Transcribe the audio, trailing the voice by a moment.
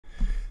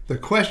The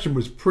question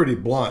was pretty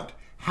blunt.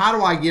 How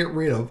do I get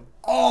rid of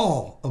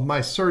all of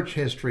my search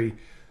history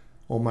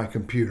on my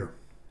computer?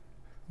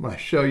 I'm going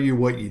to show you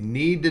what you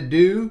need to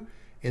do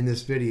in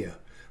this video.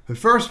 But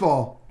first of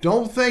all,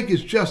 don't think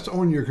it's just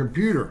on your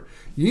computer.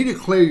 You need to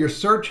clear your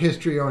search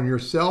history on your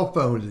cell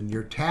phones and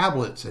your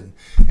tablets and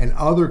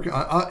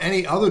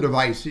any other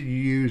device that you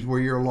use where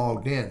you're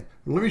logged in.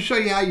 Let me show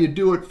you how you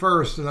do it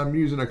first. And I'm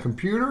using a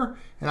computer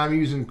and I'm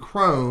using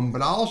Chrome,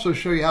 but I'll also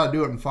show you how to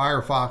do it in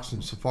Firefox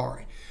and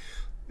Safari.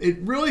 It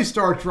really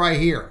starts right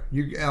here.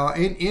 You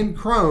in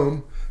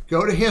Chrome,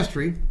 go to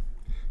History,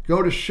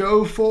 go to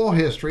Show Full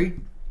History,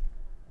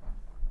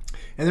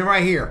 and then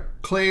right here,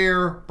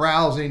 Clear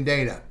Browsing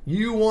Data.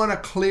 You want to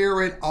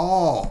clear it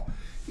all.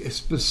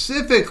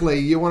 Specifically,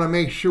 you want to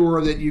make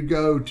sure that you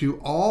go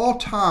to All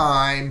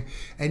Time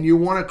and you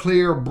want to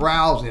clear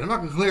browsing. I'm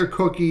not going to clear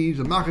cookies.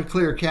 I'm not going to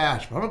clear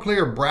cache. But I'm going to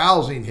clear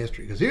browsing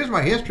history because here's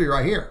my history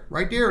right here.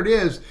 Right there it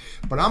is.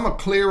 But I'm going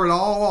to clear it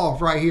all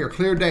off right here.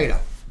 Clear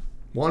data.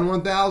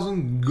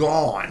 1,000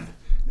 gone.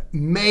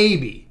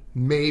 Maybe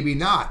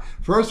not.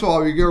 First of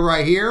all, you go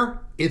right here,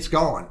 it's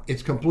gone.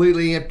 It's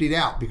completely emptied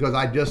out because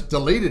I just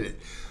deleted it.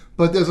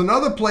 But there's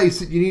another place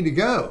that you need to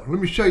go. Let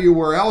me show you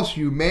where else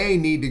you may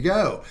need to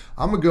go.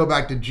 I'm going to go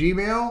back to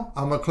Gmail.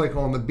 I'm going to click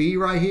on the B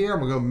right here.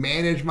 I'm going to go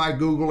manage my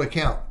Google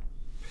account.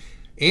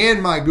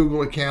 In my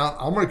Google account,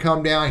 I'm going to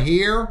come down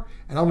here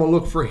and I'm going to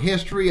look for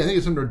history. I think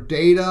it's under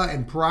data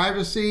and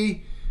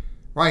privacy.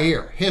 Right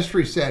here,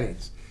 history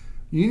settings.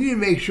 You need to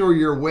make sure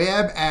your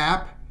web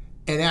app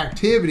and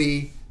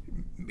activity,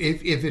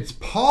 if it's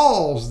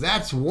paused,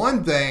 that's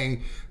one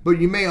thing, but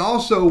you may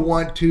also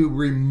want to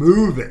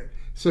remove it.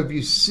 So if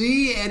you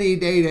see any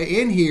data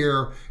in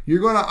here, you're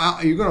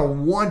gonna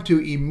want to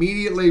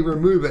immediately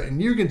remove it.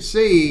 And you can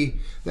see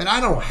that I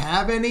don't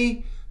have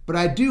any, but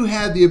I do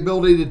have the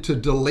ability to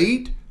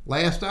delete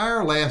last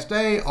hour, last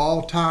day,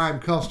 all time,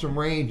 custom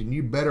range, and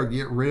you better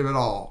get rid of it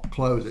all.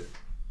 Close it.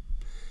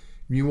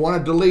 You want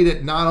to delete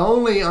it not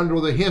only under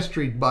the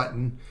history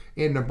button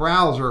in the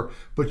browser,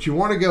 but you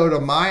want to go to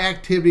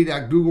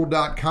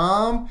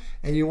myactivity.google.com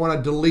and you want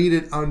to delete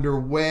it under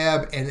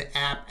web and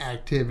app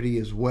activity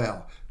as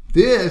well.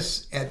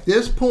 At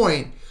this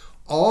point,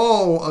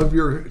 all of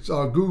your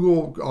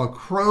Google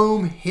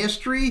Chrome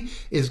history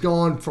is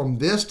gone from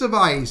this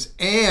device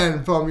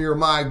and from your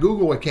My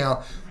Google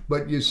account.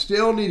 But you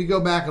still need to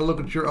go back and look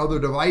at your other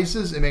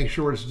devices and make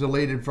sure it's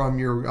deleted from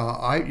your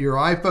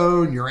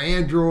iPhone, your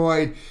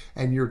Android,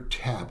 and your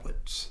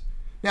tablets.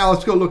 Now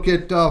let's go look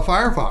at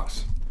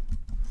Firefox.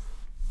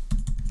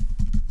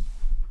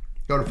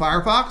 Go to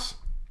Firefox.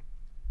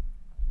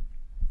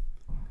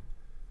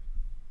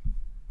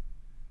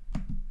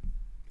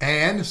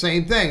 And the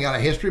same thing, got a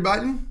history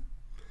button.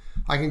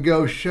 I can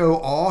go show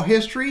all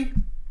history.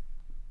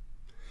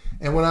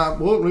 And when let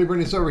me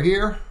bring this over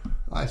here.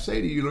 I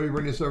say to you, let me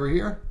bring this over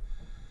here.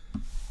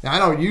 Now, I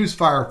don't use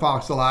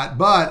Firefox a lot,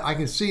 but I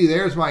can see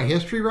there's my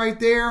history right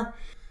there.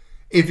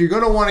 If you're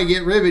going to want to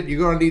get rid of it, you're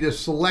going to need to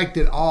select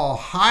it all,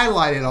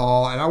 highlight it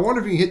all, and I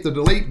wonder if you can hit the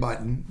delete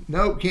button.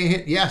 Nope, can't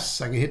hit. Yes,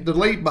 I can hit the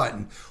delete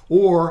button.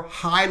 Or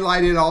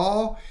highlight it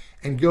all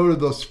and go to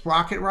the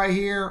sprocket right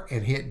here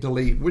and hit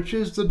delete, which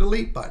is the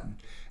delete button.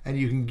 And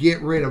you can get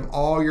rid of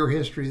all your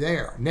history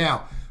there.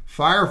 Now,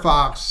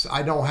 Firefox,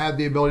 I don't have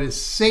the ability to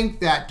sync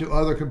that to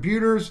other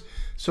computers,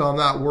 so I'm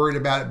not worried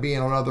about it being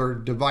on other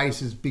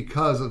devices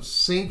because of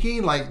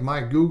syncing like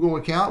my Google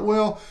account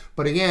will.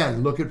 But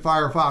again, look at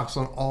Firefox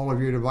on all of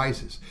your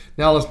devices.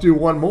 Now let's do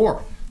one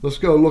more. Let's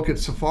go look at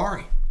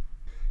Safari.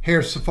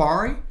 Here's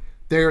Safari.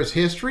 There's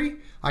history.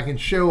 I can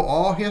show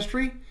all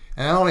history.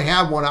 And I only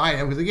have one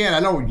item because again, I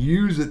don't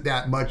use it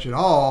that much at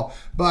all.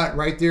 But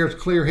right there is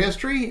clear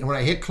history. And when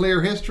I hit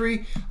clear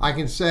history, I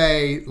can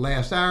say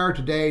last hour,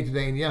 today,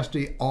 and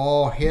yesterday,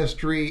 all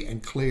history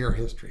and clear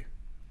history.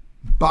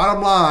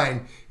 Bottom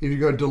line, if you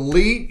go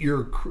delete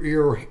your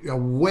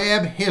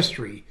web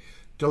history,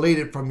 delete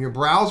it from your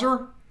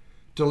browser,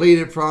 delete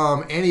it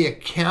from any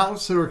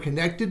accounts that are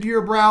connected to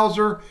your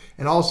browser,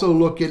 and also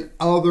look at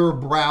other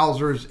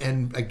browsers.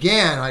 And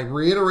again, I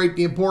reiterate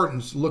the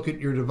importance, look at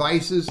your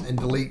devices and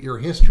delete your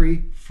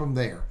history from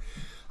there.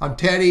 I'm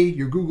Teddy,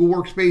 your Google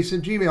Workspace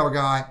and Gmail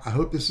guy. I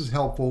hope this is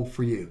helpful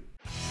for you.